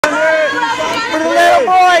little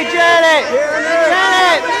boy, Janet!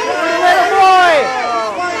 Janet! For the little boy!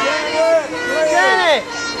 Janet!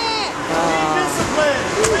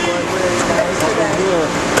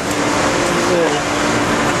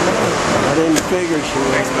 I didn't figure she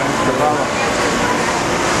was.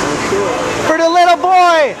 For the little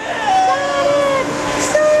boy!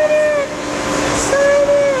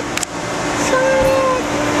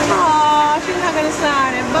 She's not gonna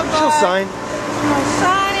sign it. Bye-bye. She'll sign.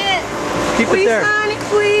 Sign it. Keep it there. Sign it,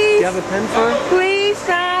 please. Do you have a pen for her? Please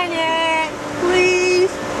sign it. Please.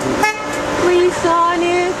 Please sign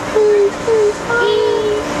it. Please, please sign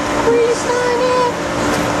it. Please sign it.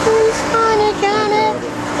 Please sign it, Janet.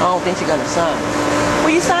 I don't think she's gonna sign. Will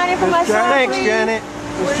you sign it for my son? Thanks, Janet.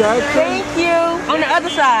 Thank you. On the other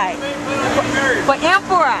side. For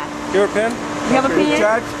Emperor. You have a pen? You have a pen?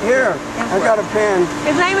 Judge, here. I got a pen.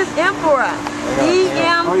 His name is Emperor.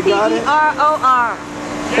 E-M-P-E-R-O-R.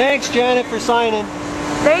 Thanks, Janet, for signing.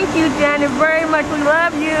 Thank you, Janet, very much. We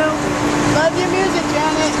love you. Love your music,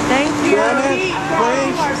 Janet. Thank you. Janet,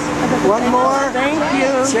 please. One more. Thank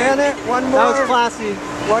you. Janet, one more. That was classy.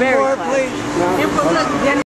 One Very more, classy. please. No. Emperor, look, Janet.